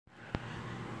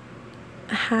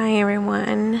Hi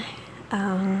everyone.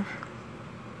 Um,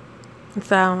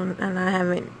 and I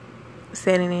haven't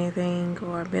said anything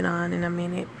or been on in a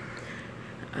minute.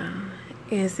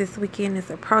 Is this weekend is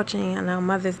approaching. I know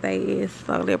Mother's Day is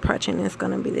slowly approaching. It's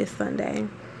going to be this Sunday.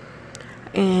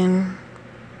 And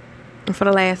for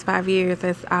the last 5 years,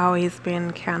 it's always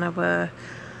been kind of a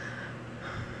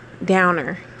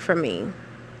downer for me.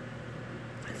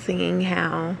 Seeing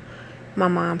how my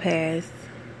mom passed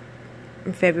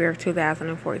in February of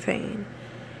 2014.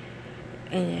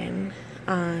 And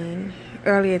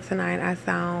earlier tonight, I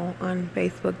saw on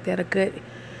Facebook that a good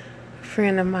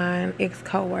friend of mine,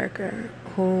 ex-coworker,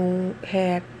 who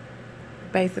had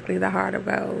basically the heart of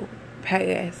gold,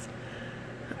 passed,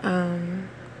 who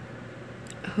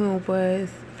was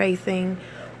facing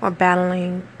or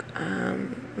battling,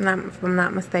 if I'm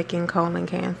not mistaken, colon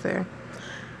cancer,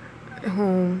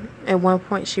 who at one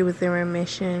point she was in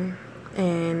remission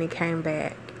and it came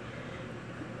back.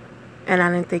 And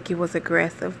I didn't think it was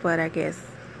aggressive, but I guess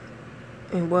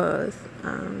it was.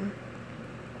 And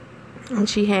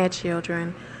she had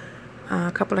children.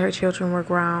 A couple of her children were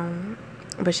grown,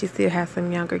 but she still has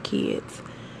some younger kids.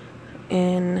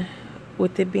 And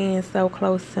with it being so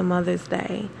close to Mother's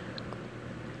Day,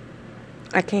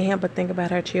 I can't help but think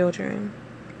about her children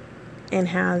and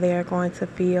how they're going to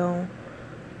feel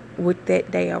with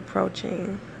that day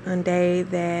approaching. A day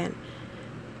that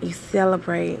you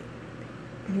celebrate,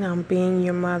 being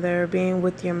your mother, being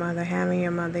with your mother, having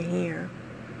your mother here.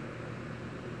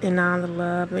 And all the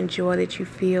love and joy that you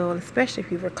feel, especially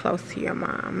if you were close to your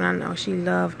mom. And I know she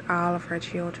loved all of her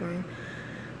children.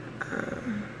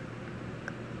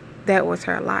 That was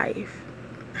her life.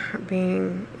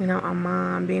 Being, a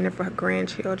mom, being there for her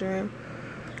grandchildren.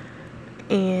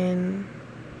 And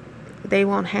they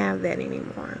won't have that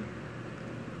anymore.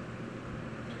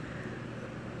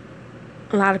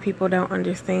 A lot of people don't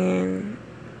understand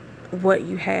what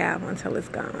you have until it's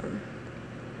gone.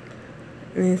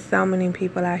 And there's so many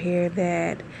people out here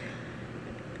that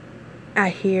I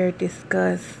hear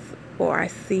discuss or I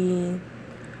see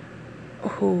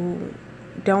who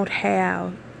don't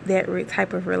have that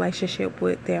type of relationship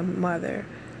with their mother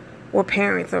or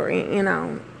parents, or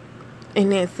in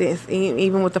that sense,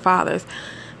 even with the fathers.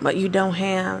 But you don't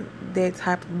have that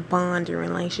type of bond or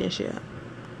relationship.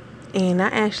 And I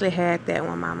actually had that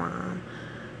with my mom.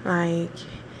 Like,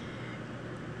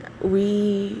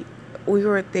 we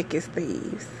were thick as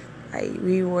thieves. Like,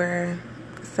 we were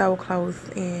so close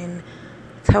and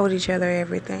told each other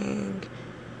everything.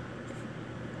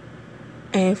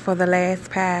 And for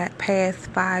the past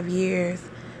 5 years,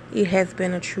 it has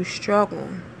been a true struggle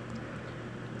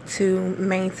to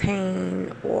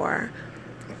maintain or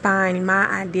find my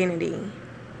identity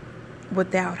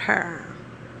without her.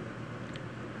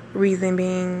 Reason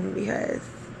being because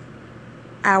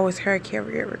I was her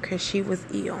caregiver because she was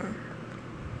ill.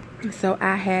 So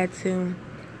I had to,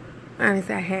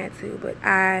 but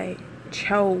I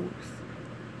chose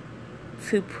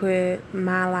to put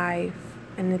my life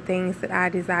and the things that I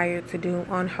desired to do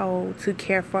on hold to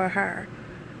care for her,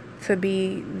 to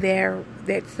be there,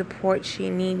 that support she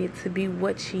needed, to be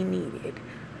what she needed.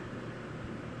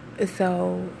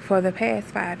 So for the past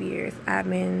 5 years, I've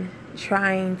been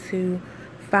trying to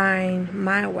find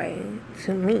my way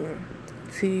to me,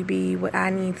 to be what I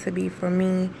need to be for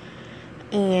me,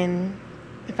 and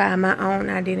find my own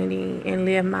identity and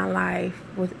live my life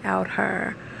without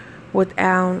her,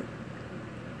 without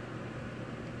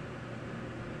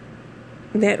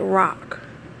that rock,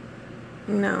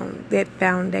 that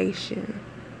foundation,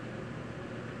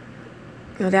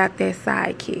 without that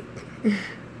sidekick.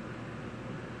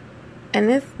 And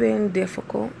it's been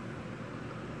difficult.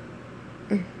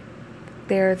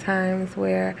 There are times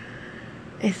where,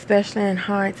 especially in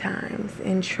hard times,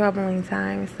 in troubling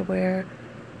times, where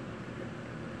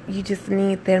you just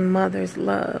need that mother's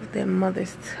love, that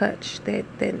mother's touch,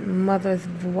 that mother's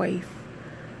voice.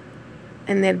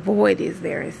 And that void is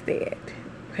there instead,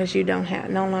 because you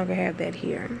no longer have that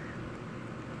here.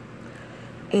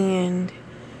 And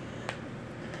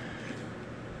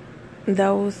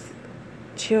those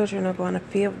children are going to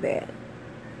feel that.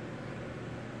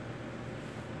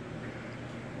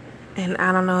 And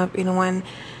I don't know if anyone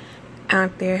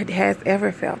out there has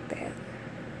ever felt that.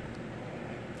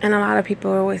 And a lot of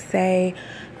people always say,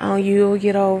 oh, you'll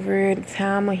get over it,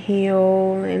 time will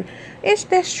heal. And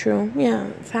that's true.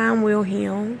 Yeah, time will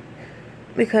heal.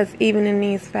 Because even in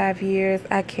these 5 years,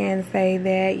 I can say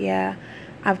that, yeah,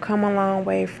 I've come a long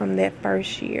way from that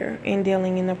first year in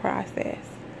dealing in the process.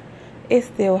 It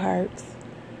still hurts.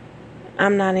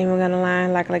 I'm not even going to lie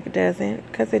like it doesn't,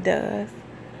 because it does.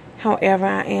 However,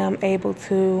 I am able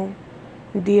to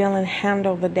deal and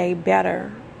handle the day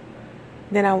better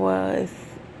than I was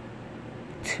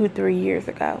 2-3 years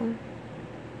ago.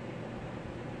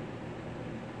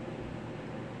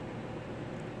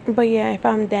 But yeah, if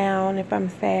I'm down, if I'm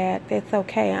sad, that's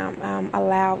okay. I'm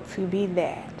allowed to be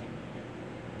that.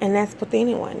 And that's with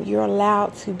anyone. You're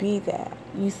allowed to be that.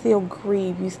 You still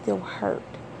grieve, you still hurt.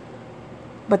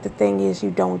 But the thing is,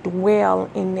 you don't dwell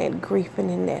in that grief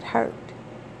and in that hurt.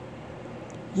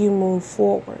 You move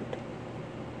forward.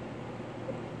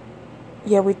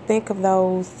 Yeah, we think of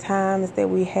those times that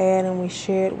we had and we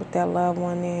shared with that loved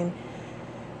one, and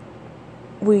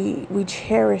we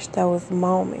cherish those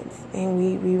moments, and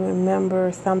we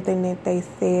remember something that they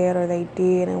said or they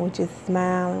did, and we just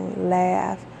smile and we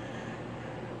laugh.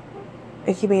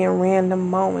 It can be in random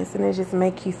moments, and it just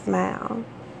make you smile.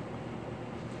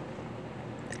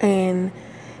 And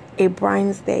it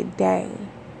brightens that day.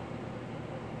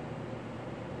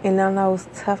 And on those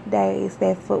tough days,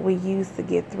 that's what we use to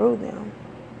get through them.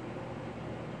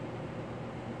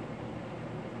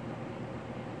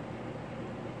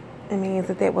 I mean,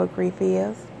 isn't that what grief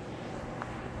is?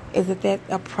 Isn't that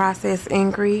a process in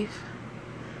grief?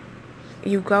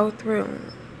 You go through,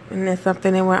 and that's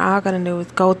something that we're all going to do,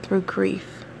 is go through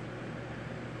grief.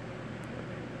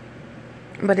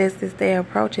 But as this day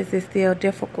approaches, it's still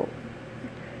difficult.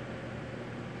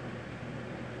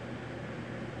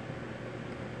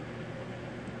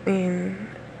 And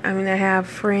I mean, I have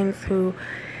friends who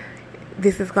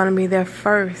this is going to be their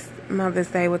first Mother's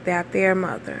Day without their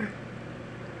mother.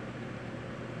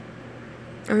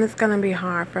 And it's going to be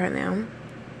hard for them.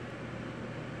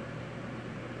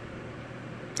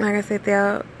 Like I said,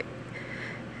 they'll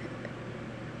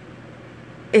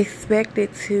expect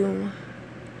it to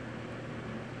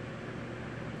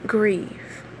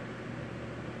grieve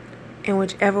in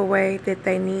whichever way that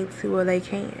they need to or they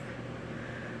can.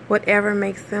 Whatever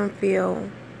makes them feel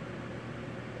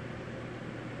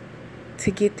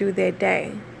to get through their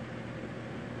day.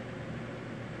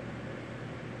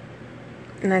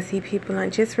 And I see people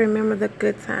like, just remember the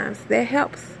good times. That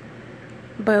helps.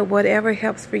 But whatever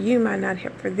helps for you might not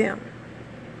help for them.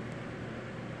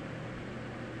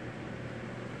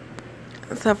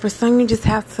 So for some, you just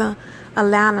have to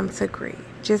allow them to grieve.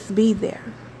 Just be there.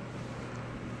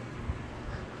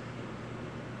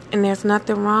 And there's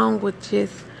nothing wrong with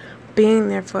just being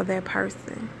there for that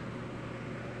person.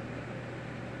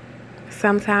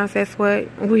 Sometimes that's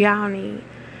what we all need.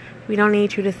 We don't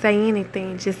need you to say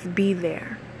anything. Just be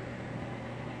there.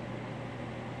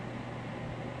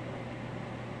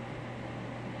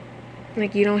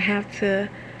 Like, you don't have to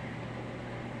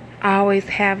always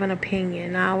have an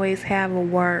opinion, always have a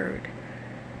word.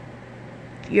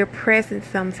 Your presence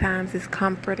sometimes is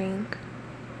comforting.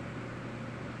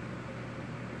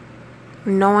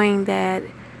 Knowing that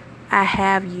I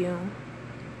have you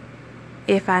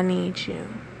if I need you,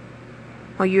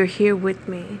 or you're here with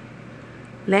me.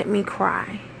 Let me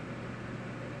cry.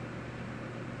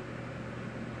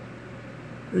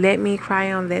 Let me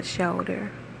cry on that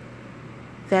shoulder.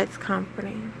 That's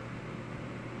comforting.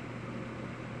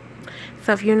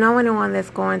 So if you know anyone that's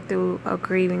going through a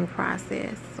grieving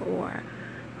process, or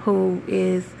who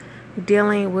is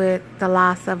dealing with the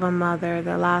loss of a mother,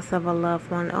 the loss of a loved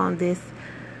one on this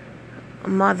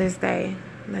Mother's Day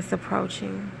that's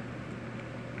approaching,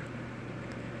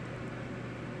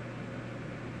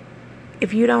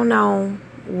 if you don't know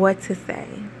what to say,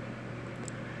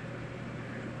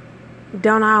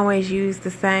 don't always use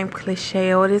the same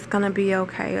cliche, or it's going to be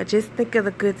okay, or just think of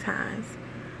the good times.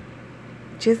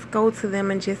 Just go to them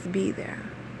and just be there.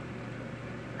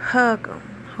 Hug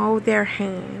them, hold their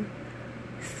hand,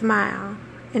 smile,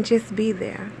 and just be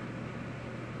there.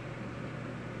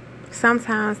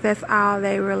 Sometimes that's all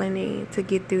they really need to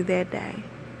get through their day.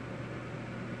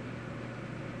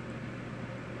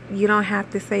 You don't have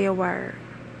to say a word.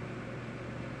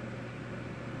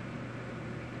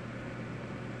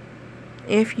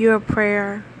 If you're a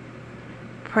prayer,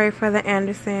 pray for the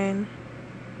Anderson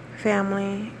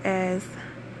family as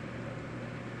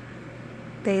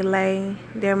they lay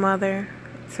their mother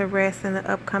to rest in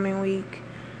the upcoming week.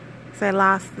 They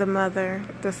lost the mother,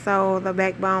 the soul, the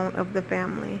backbone of the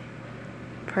family.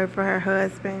 Pray for her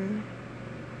husband,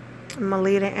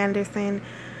 Melita Anderson.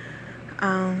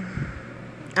 I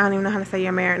don't even know how to say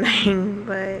your married name,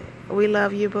 but we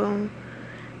love you, boo.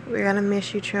 We're going to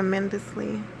miss you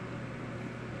tremendously.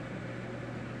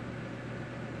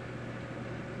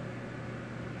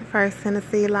 First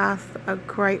Tennessee lost a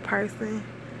great person.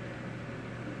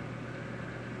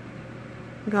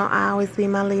 You're going to always be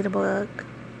my leader bug.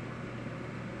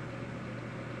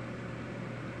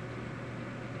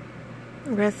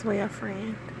 Rest well,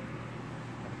 friend.